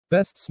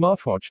Best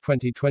Smartwatch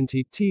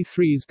 2020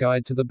 T3's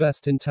Guide to the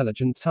Best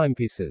Intelligent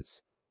Timepieces.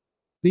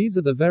 These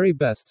are the very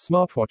best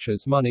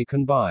smartwatches money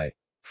can buy.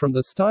 From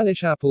the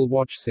stylish Apple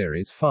Watch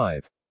Series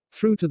 5,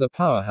 through to the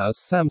powerhouse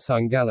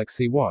Samsung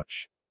Galaxy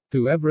Watch,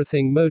 to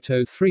everything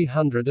Moto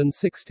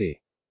 360,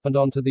 and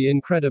onto the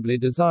incredibly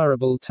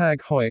desirable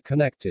TAG Heuer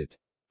Connected.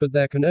 But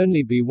there can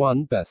only be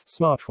one best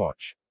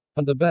smartwatch.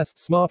 And the best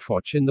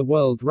smartwatch in the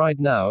world right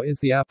now is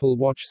the Apple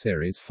Watch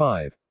Series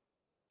 5.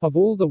 Of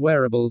all the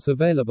wearables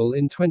available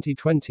in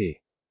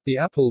 2020, the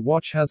Apple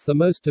Watch has the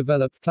most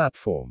developed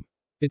platform.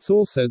 It's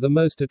also the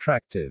most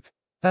attractive,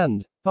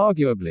 and,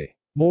 arguably,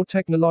 more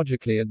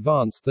technologically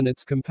advanced than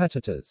its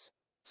competitors.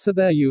 So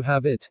there you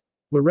have it.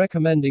 We're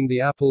recommending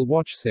the Apple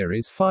Watch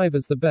Series 5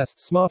 as the best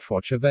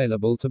smartwatch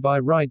available to buy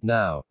right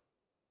now.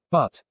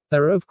 But,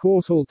 there are of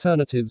course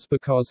alternatives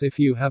because if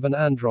you have an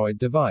Android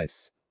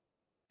device,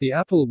 the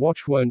Apple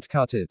Watch won't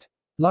cut it.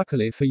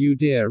 Luckily for you,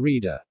 dear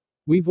reader,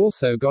 we've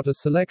also got a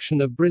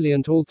selection of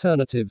brilliant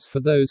alternatives for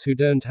those who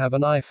don't have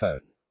an iPhone.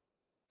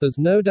 There's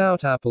no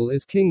doubt Apple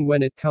is king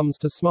when it comes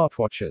to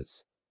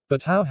smartwatches.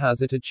 But how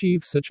has it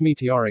achieved such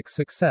meteoric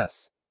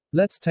success?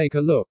 Let's take a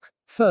look.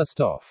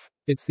 First off,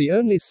 it's the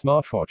only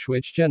smartwatch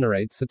which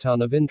generates a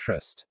ton of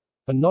interest.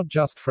 And not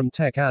just from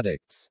tech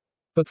addicts,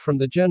 but from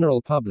the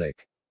general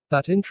public.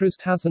 That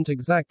interest hasn't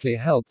exactly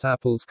helped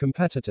Apple's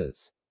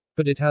competitors,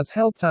 but it has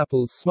helped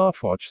Apple's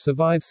smartwatch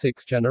survive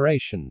 6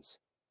 generations.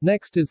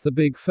 Next is the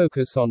big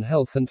focus on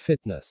health and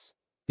fitness.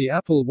 The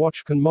Apple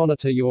Watch can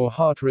monitor your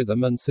heart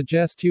rhythm and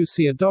suggest you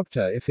see a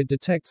doctor if it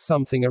detects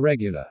something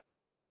irregular.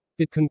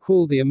 It can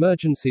call the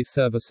emergency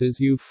services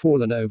you've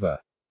fallen over,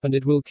 and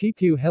it will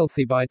keep you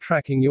healthy by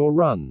tracking your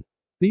run.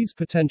 These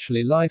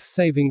potentially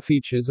life-saving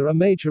features are a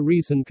major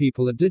reason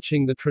people are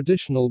ditching the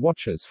traditional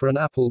watches for an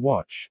Apple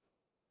Watch.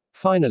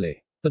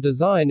 Finally, the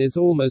design is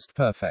almost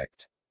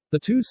perfect. The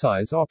 2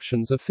 size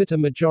options fit a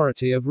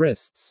majority of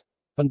wrists.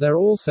 And they're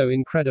also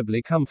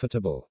incredibly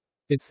comfortable.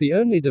 It's the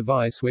only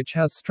device which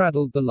has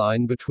straddled the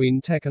line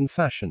between tech and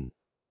fashion.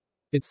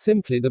 It's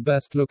simply the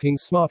best looking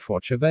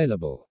smartwatch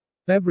available.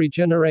 Every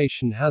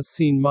generation has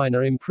seen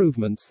minor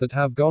improvements that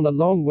have gone a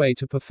long way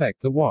to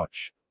perfect the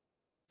watch.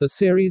 The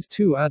Series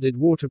 2 added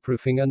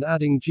waterproofing and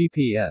adding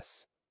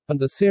GPS. And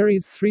the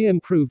Series 3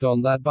 improved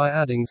on that by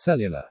adding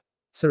cellular.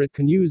 So it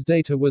can use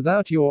data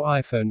without your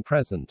iPhone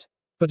present.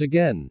 But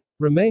again,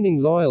 remaining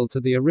loyal to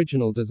the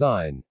original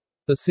design.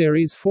 The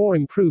Series 4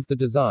 improved the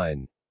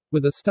design,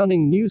 with a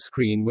stunning new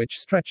screen which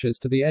stretches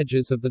to the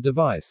edges of the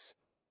device.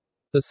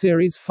 The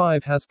Series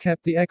 5 has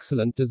kept the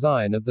excellent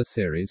design of the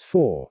Series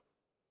 4,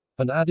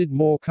 and added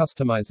more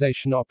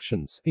customization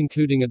options,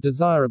 including a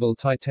desirable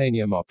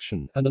titanium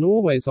option, and an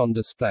always-on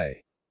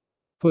display.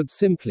 Put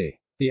simply,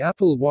 the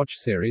Apple Watch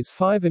Series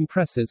 5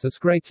 impresses us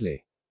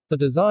greatly. The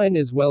design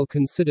is well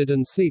considered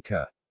and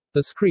sleeker.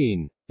 The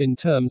screen, in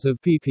terms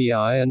of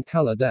PPI and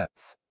color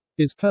depth,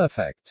 is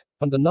perfect.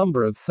 And the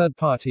number of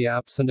third-party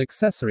apps and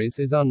accessories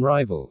is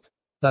unrivaled.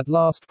 That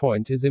last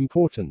point is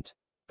important.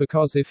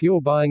 Because if you're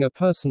buying a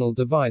personal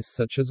device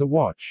such as a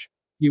watch,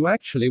 you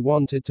actually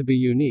want it to be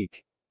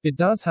unique. It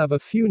does have a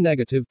few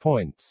negative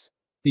points.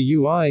 The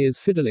UI is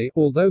fiddly,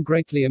 although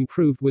greatly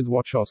improved with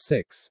WatchOS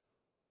 6.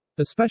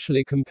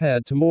 Especially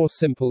compared to more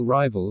simple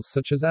rivals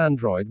such as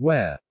Android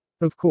Wear.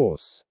 Of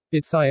course,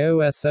 it's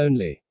iOS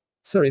only.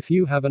 So if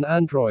you have an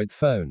Android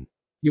phone,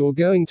 you're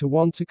going to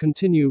want to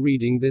continue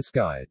reading this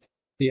guide.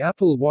 The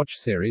Apple Watch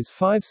Series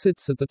 5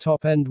 sits at the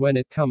top end when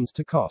it comes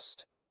to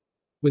cost,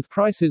 with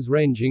prices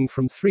ranging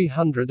from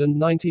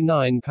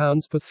 £399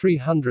 per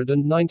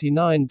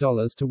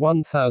 $399 to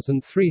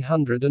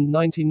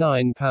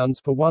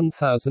 £1,399 per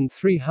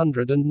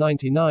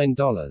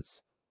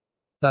 $1,399.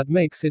 That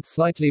makes it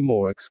slightly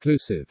more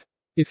exclusive.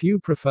 If you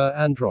prefer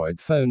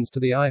Android phones to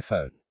the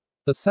iPhone,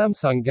 the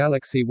Samsung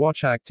Galaxy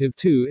Watch Active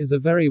 2 is a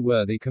very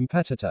worthy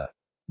competitor.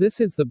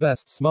 This is the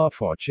best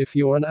smartwatch if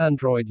you're an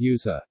Android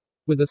user.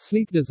 With a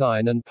sleek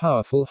design and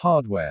powerful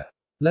hardware.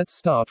 Let's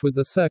start with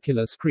the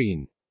circular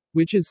screen,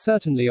 which is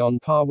certainly on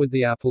par with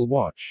the Apple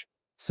Watch.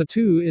 So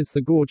too is the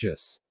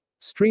gorgeous,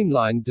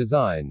 streamlined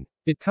design.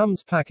 It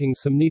comes packing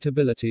some neat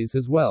abilities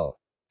as well,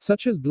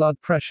 such as blood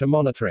pressure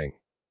monitoring,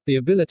 the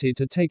ability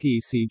to take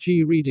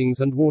ECG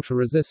readings and water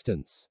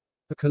resistance.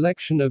 A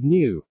collection of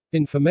new,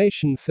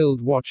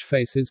 information-filled watch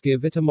faces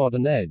give it a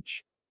modern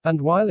edge.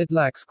 And while it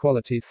lacks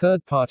quality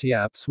third-party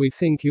apps, we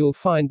think you'll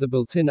find the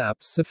built-in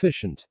apps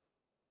sufficient.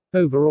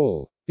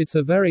 Overall, it's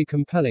a very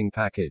compelling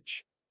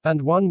package,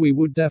 and one we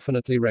would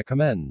definitely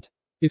recommend.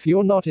 If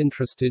you're not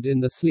interested in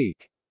the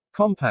sleek,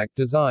 compact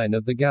design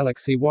of the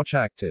Galaxy Watch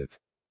Active,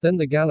 then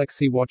the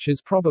Galaxy Watch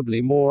is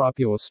probably more up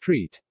your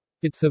street.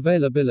 Its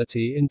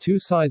availability in 2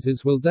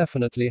 sizes will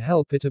definitely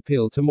help it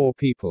appeal to more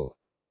people.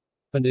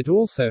 And it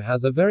also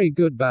has a very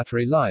good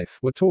battery life,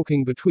 we're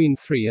talking between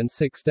 3 and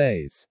 6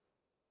 days.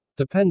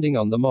 Depending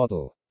on the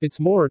model, it's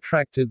more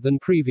attractive than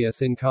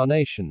previous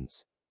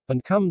incarnations.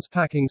 And comes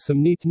packing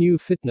some neat new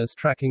fitness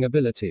tracking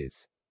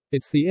abilities.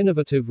 It's the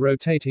innovative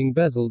rotating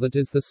bezel that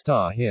is the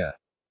star here.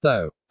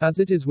 Though, as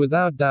it is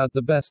without doubt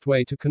the best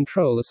way to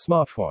control a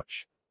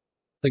smartwatch.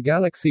 The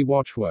Galaxy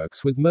Watch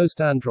works with most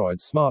Android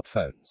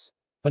smartphones,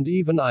 and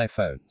even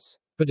iPhones.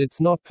 But it's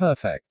not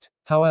perfect.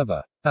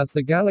 However, as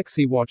the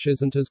Galaxy Watch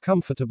isn't as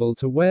comfortable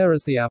to wear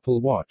as the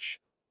Apple Watch,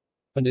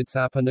 and its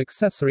app and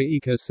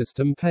accessory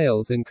ecosystem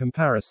pales in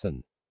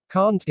comparison.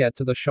 Can't get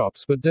to the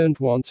shops but don't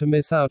want to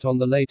miss out on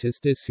the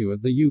latest issue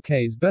of the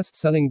UK's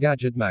best-selling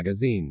gadget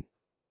magazine.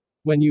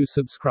 When you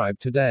subscribe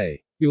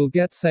today, you'll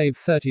get save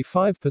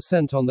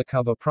 35% on the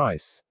cover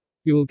price.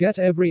 You'll get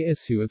every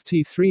issue of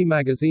T3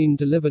 magazine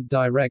delivered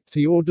direct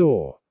to your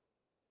door.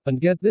 And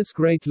get this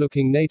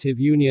great-looking native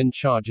Union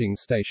charging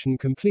station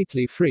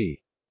completely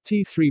free.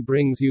 T3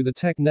 brings you the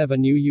tech never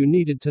knew you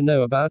needed to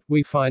know about.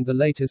 We find the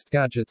latest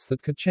gadgets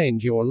that could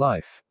change your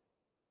life.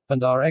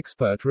 And our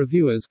expert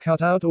reviewers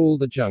cut out all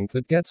the junk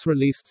that gets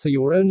released so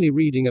you're only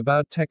reading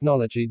about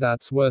technology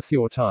that's worth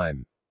your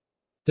time.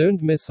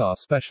 Don't miss our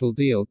special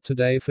deal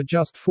today for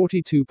just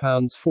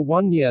 £42 for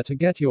 1 year to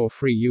get your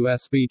free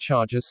USB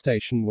charger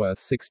station worth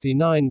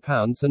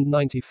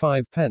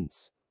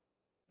 £69.95.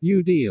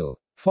 New deal.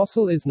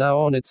 Fossil is now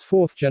on its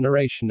 4th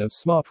generation of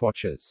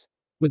smartwatches,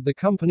 with the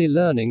company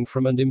learning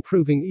from and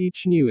improving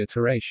each new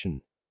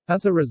iteration.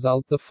 As a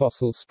result, the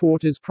Fossil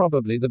Sport is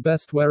probably the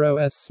best Wear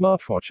OS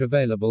smartwatch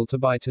available to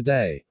buy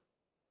today.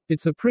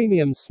 It's a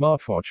premium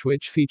smartwatch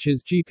which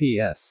features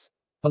GPS,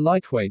 a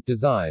lightweight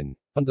design,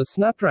 and the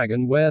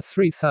Snapdragon Wear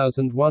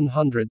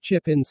 3100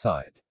 chip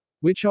inside,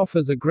 which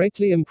offers a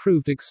greatly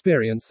improved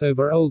experience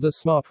over older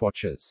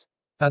smartwatches,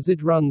 as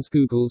it runs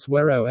Google's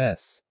Wear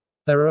OS.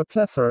 There are a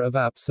plethora of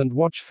apps and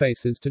watch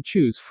faces to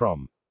choose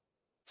from,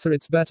 so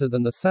it's better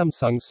than the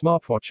Samsung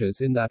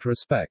smartwatches in that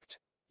respect.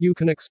 You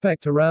can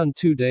expect around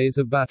 2 days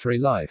of battery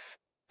life.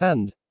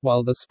 And,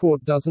 while the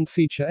Sport doesn't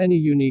feature any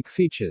unique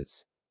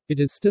features, it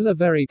is still a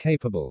very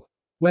capable,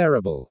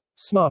 wearable,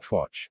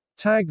 smartwatch.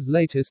 TAG's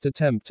latest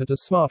attempt at a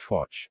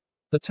smartwatch,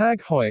 the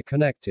TAG Heuer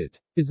Connected,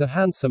 is a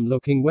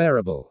handsome-looking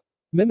wearable,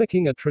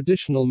 mimicking a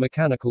traditional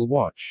mechanical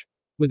watch,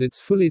 with its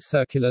fully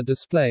circular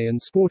display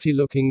and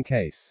sporty-looking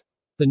case.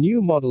 The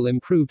new model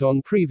improved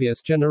on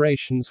previous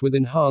generations with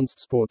enhanced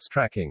sports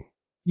tracking,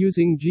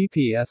 using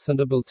GPS and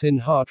a built-in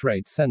heart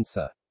rate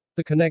sensor.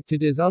 The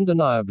Connected is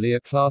undeniably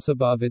a class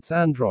above its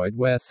Android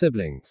Wear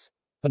siblings,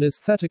 and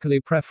aesthetically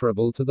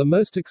preferable to the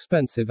most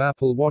expensive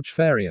Apple Watch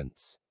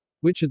variants,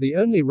 which are the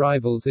only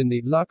rivals in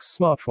the luxe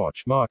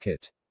smartwatch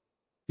market.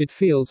 It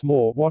feels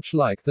more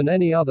watch-like than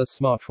any other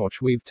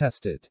smartwatch we've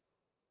tested.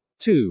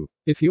 2.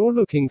 If you're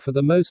looking for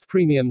the most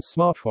premium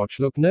smartwatch,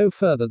 look no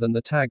further than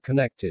the TAG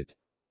Connected.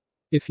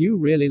 If you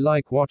really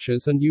like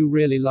watches and you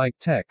really like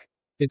tech,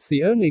 it's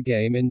the only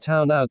game in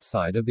town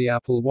outside of the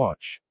Apple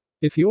Watch.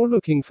 If you're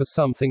looking for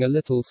something a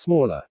little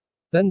smaller,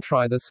 then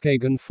try the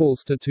Skagen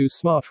Falster 2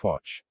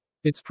 smartwatch.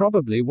 It's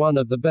probably one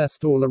of the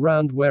best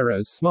all-around Wear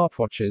OS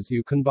smartwatches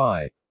you can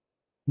buy.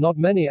 Not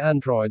many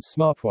Android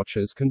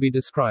smartwatches can be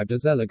described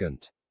as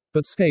elegant,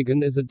 but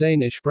Skagen is a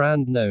Danish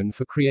brand known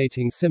for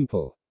creating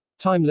simple,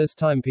 timeless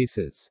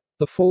timepieces.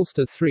 The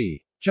Falster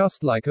 3,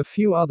 just like a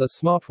few other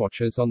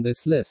smartwatches on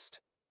this list,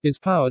 is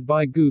powered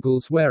by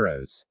Google's Wear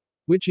OS,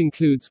 which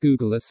includes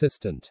Google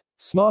Assistant,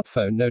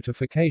 smartphone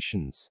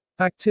notifications,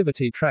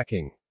 activity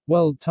tracking,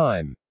 world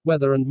time,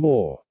 weather and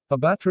more. A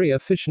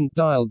battery-efficient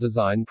dial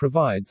design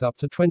provides up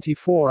to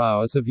 24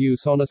 hours of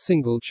use on a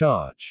single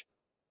charge.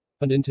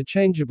 And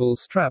interchangeable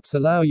straps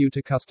allow you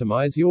to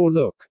customize your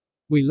look.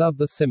 We love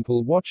the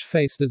simple watch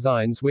face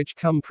designs which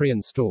come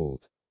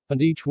pre-installed.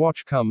 And each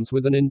watch comes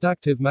with an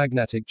inductive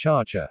magnetic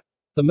charger.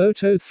 The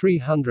Moto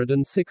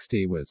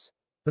 360 was,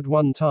 at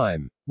one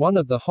time, one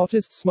of the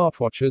hottest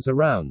smartwatches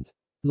around,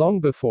 long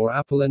before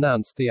Apple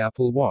announced the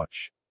Apple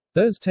Watch.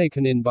 Those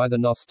taken in by the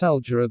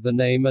nostalgia of the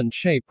name and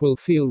shape will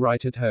feel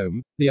right at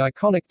home. The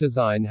iconic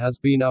design has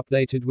been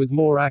updated with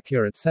more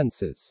accurate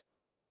sensors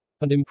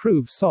and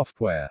improved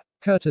software,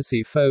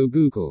 courtesy faux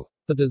Google.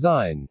 The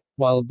design,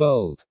 while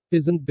bold,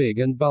 isn't big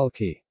and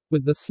bulky,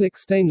 with the slick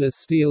stainless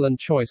steel and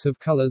choice of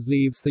colors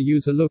leaves the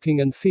user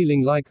looking and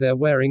feeling like they're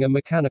wearing a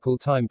mechanical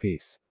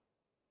timepiece.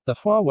 The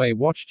Huawei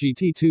Watch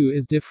GT2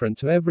 is different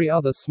to every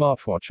other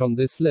smartwatch on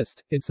this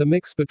list. It's a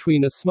mix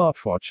between a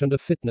smartwatch and a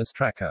fitness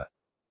tracker.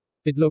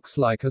 It looks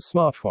like a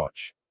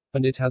smartwatch,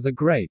 and it has a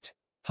great,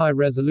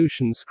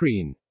 high-resolution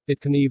screen. It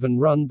can even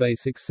run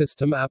basic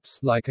system apps,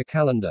 like a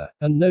calendar,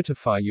 and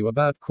notify you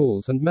about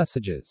calls and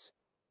messages.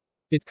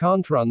 It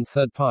can't run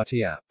third-party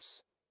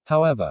apps,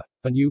 however,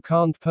 and you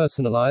can't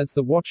personalize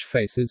the watch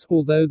faces,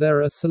 although there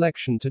are a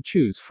selection to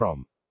choose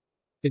from.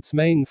 Its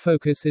main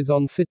focus is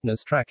on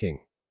fitness tracking,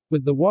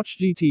 with the Watch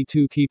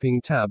GT2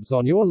 keeping tabs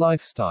on your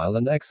lifestyle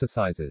and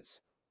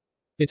exercises.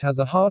 It has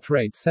a heart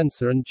rate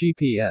sensor and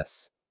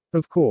GPS.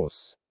 Of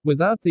course,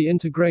 without the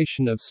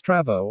integration of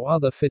Strava or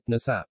other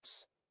fitness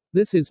apps.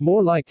 This is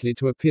more likely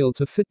to appeal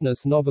to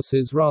fitness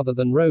novices rather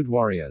than road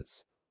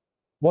warriors.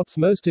 What's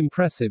most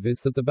impressive is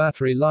that the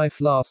battery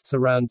life lasts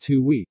around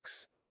 2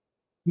 weeks.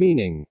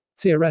 Meaning,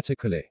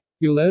 theoretically,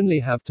 you'll only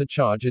have to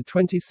charge it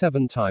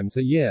 27 times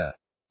a year.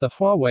 The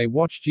Huawei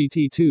Watch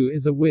GT2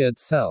 is a weird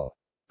sell.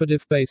 But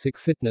if basic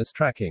fitness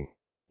tracking,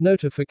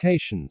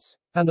 notifications,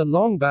 and a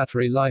long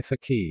battery life are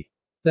key,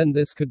 then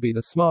this could be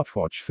the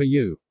smartwatch for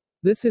you.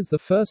 This is the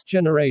first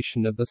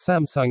generation of the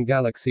Samsung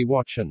Galaxy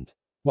Watch, and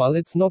while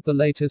it's not the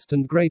latest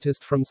and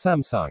greatest from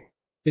Samsung,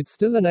 it's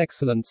still an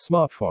excellent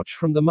smartwatch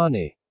from the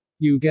money.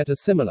 You get a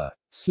similar,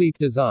 sleek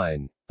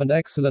design, and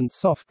excellent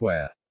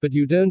software, but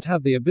you don't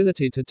have the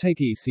ability to take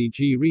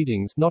ECG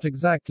readings, not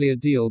exactly a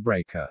deal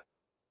breaker.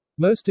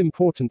 Most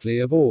importantly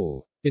of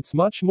all, it's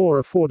much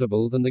more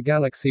affordable than the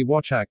Galaxy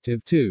Watch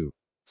Active 2.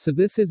 So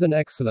this is an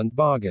excellent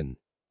bargain.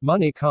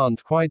 Money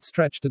can't quite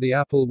stretch to the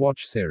Apple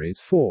Watch Series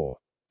 4.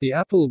 The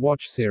Apple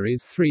Watch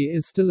Series 3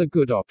 is still a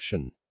good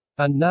option.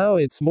 And now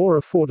it's more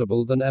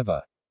affordable than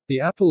ever. The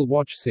Apple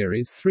Watch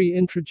Series 3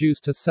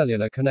 introduced a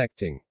cellular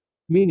connecting,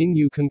 meaning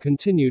you can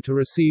continue to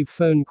receive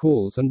phone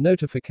calls and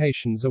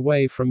notifications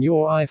away from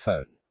your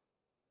iPhone.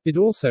 It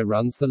also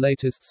runs the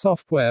latest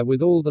software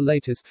with all the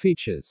latest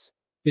features.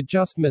 It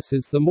just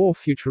misses the more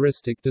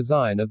futuristic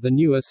design of the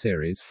newer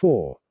Series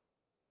 4.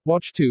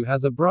 Watch 2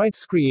 has a bright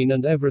screen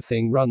and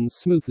everything runs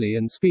smoothly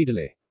and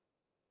speedily.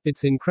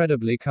 It's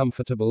incredibly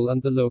comfortable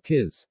and the look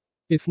is,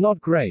 if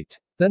not great,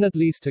 then at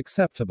least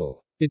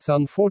acceptable. It's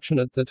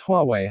unfortunate that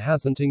Huawei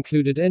hasn't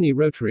included any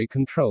rotary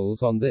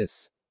controls on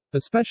this,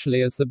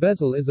 especially as the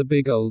bezel is a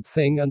big old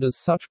thing and as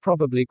such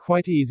probably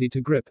quite easy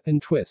to grip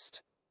and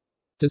twist.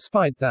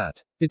 Despite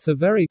that, it's a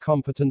very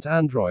competent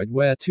Android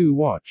Wear 2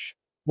 watch.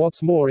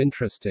 What's more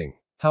interesting,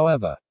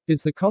 however,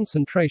 is the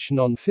concentration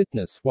on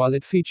fitness. While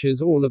it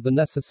features all of the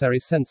necessary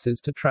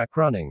sensors to track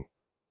running,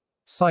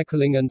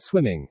 cycling and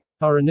swimming,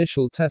 our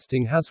initial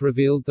testing has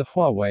revealed the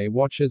Huawei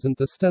watch isn't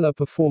the stellar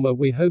performer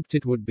we hoped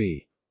it would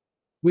be.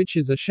 Which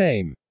is a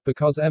shame,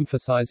 because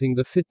emphasizing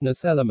the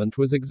fitness element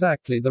was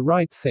exactly the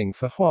right thing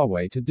for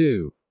Huawei to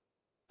do.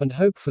 And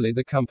hopefully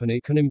the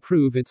company can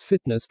improve its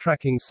fitness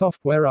tracking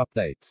software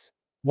updates.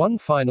 One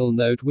final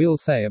note we'll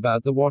say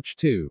about the Watch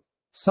 2.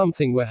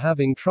 Something we're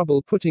having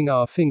trouble putting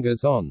our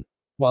fingers on.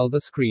 While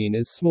the screen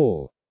is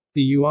small,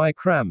 the UI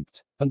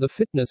cramped, and the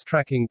fitness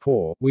tracking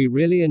poor, we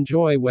really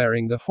enjoy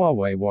wearing the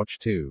Huawei Watch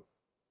 2.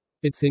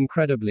 It's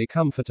incredibly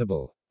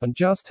comfortable, and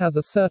just has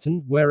a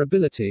certain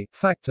wearability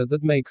factor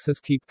that makes us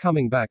keep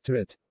coming back to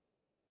it.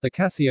 The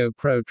Casio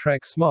Pro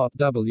Trek Smart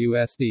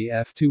WSD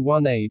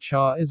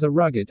F21HR is a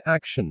rugged,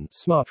 action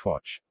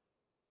smartwatch.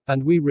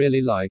 And we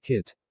really like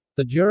it.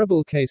 The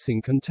durable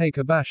casing can take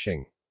a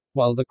bashing,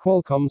 while the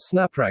Qualcomm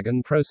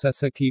Snapdragon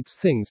processor keeps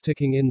things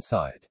ticking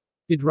inside.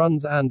 It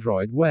runs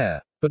Android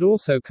Wear, but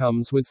also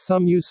comes with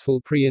some useful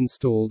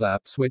pre-installed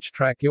apps which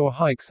track your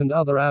hikes and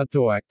other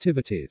outdoor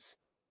activities.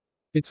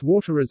 It's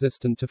water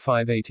resistant to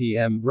 580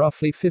 m,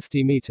 roughly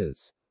 50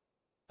 meters.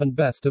 And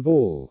best of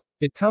all,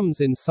 it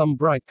comes in some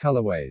bright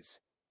colorways.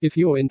 If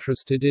you're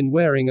interested in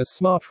wearing a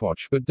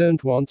smartwatch but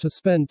don't want to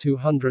spend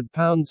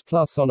 £200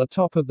 plus on a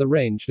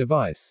top-of-the-range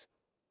device,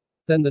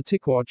 then the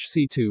TicWatch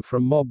C2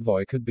 from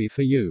Mobvoi could be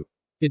for you.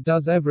 It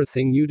does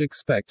everything you'd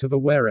expect of a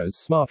wearer's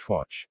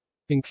smartwatch,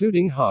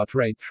 including heart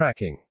rate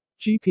tracking,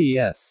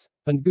 GPS,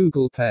 and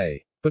Google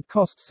Pay, but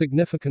costs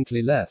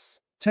significantly less.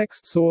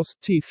 Text source,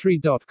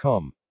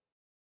 T3.com.